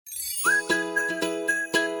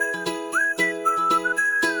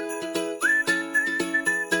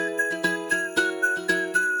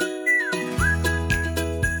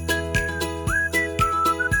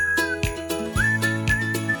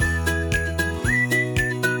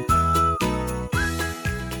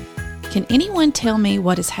Can anyone tell me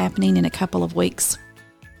what is happening in a couple of weeks?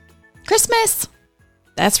 Christmas!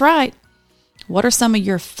 That's right. What are some of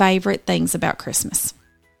your favorite things about Christmas?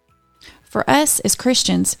 For us as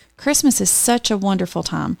Christians, Christmas is such a wonderful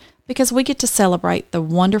time because we get to celebrate the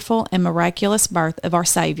wonderful and miraculous birth of our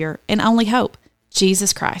Savior and only hope,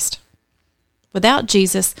 Jesus Christ. Without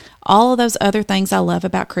Jesus, all of those other things I love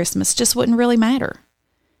about Christmas just wouldn't really matter.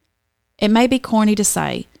 It may be corny to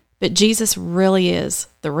say, but Jesus really is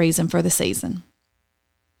the reason for the season.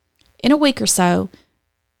 In a week or so,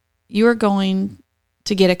 you are going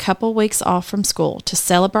to get a couple weeks off from school to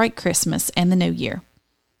celebrate Christmas and the New Year.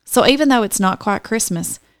 So even though it's not quite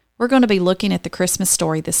Christmas, we're going to be looking at the Christmas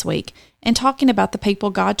story this week and talking about the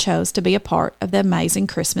people God chose to be a part of the amazing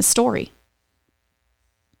Christmas story.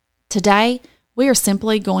 Today, we are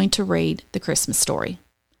simply going to read the Christmas story.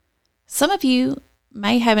 Some of you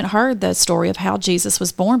may haven't heard the story of how Jesus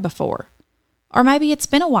was born before, or maybe it's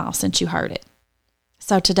been a while since you heard it.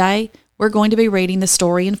 So today, we're going to be reading the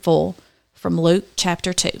story in full from Luke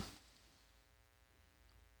chapter 2.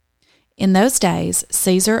 In those days,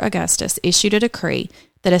 Caesar Augustus issued a decree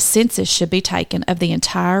that a census should be taken of the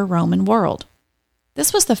entire Roman world.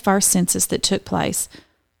 This was the first census that took place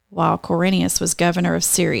while Quirinius was governor of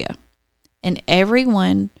Syria, and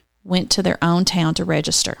everyone went to their own town to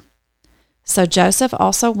register. So Joseph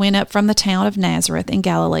also went up from the town of Nazareth in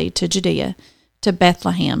Galilee to Judea, to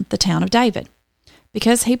Bethlehem, the town of David,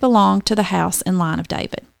 because he belonged to the house and line of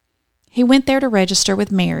David. He went there to register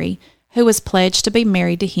with Mary, who was pledged to be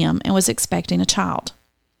married to him and was expecting a child.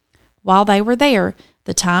 While they were there,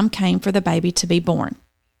 the time came for the baby to be born,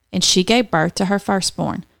 and she gave birth to her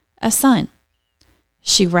firstborn, a son.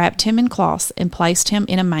 She wrapped him in cloths and placed him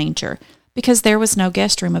in a manger, because there was no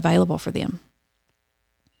guest room available for them.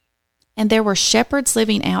 And there were shepherds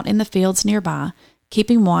living out in the fields nearby,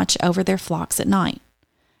 keeping watch over their flocks at night.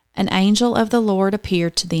 An angel of the Lord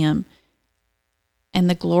appeared to them, and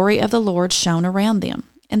the glory of the Lord shone around them,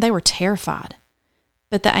 and they were terrified.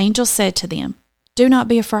 But the angel said to them, "Do not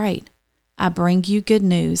be afraid. I bring you good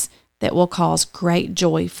news that will cause great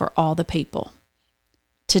joy for all the people.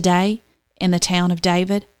 Today, in the town of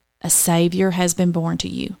David, a Savior has been born to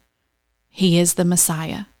you. He is the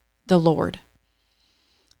Messiah, the Lord.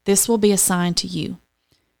 This will be a sign to you.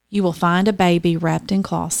 You will find a baby wrapped in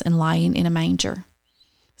cloths and lying in a manger."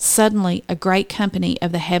 Suddenly, a great company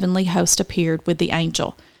of the heavenly host appeared with the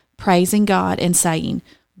angel, praising God and saying,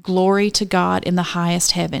 "Glory to God in the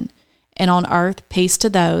highest heaven, and on earth peace to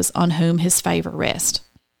those on whom his favor rests."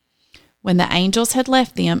 When the angels had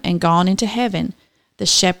left them and gone into heaven, the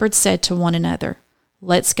shepherds said to one another,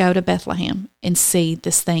 "Let's go to Bethlehem and see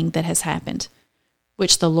this thing that has happened,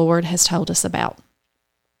 which the Lord has told us about."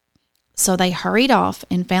 So they hurried off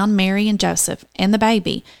and found Mary and Joseph and the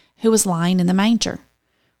baby, who was lying in the manger.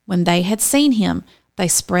 When they had seen him, they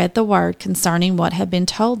spread the word concerning what had been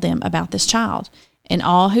told them about this child, and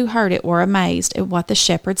all who heard it were amazed at what the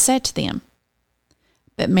shepherds said to them.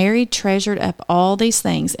 But Mary treasured up all these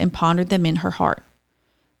things and pondered them in her heart.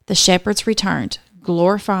 The shepherds returned,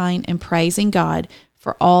 glorifying and praising God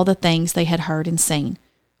for all the things they had heard and seen,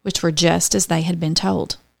 which were just as they had been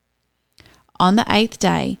told. On the 8th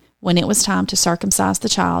day, when it was time to circumcise the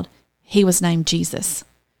child, he was named Jesus,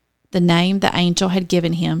 the name the angel had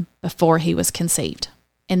given him before he was conceived.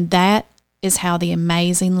 And that is how the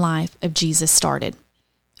amazing life of Jesus started.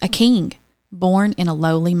 A king, born in a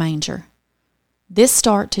lowly manger. This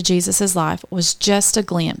start to Jesus' life was just a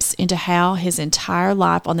glimpse into how his entire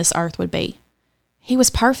life on this earth would be. He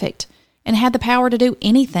was perfect and had the power to do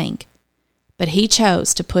anything, but he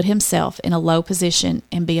chose to put himself in a low position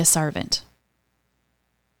and be a servant.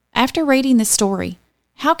 After reading this story,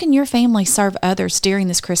 how can your family serve others during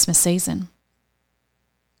this Christmas season?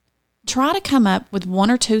 Try to come up with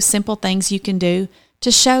one or two simple things you can do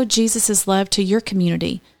to show Jesus' love to your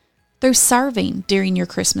community through serving during your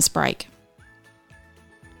Christmas break.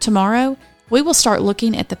 Tomorrow, we will start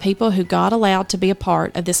looking at the people who God allowed to be a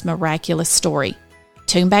part of this miraculous story.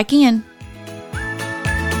 Tune back in.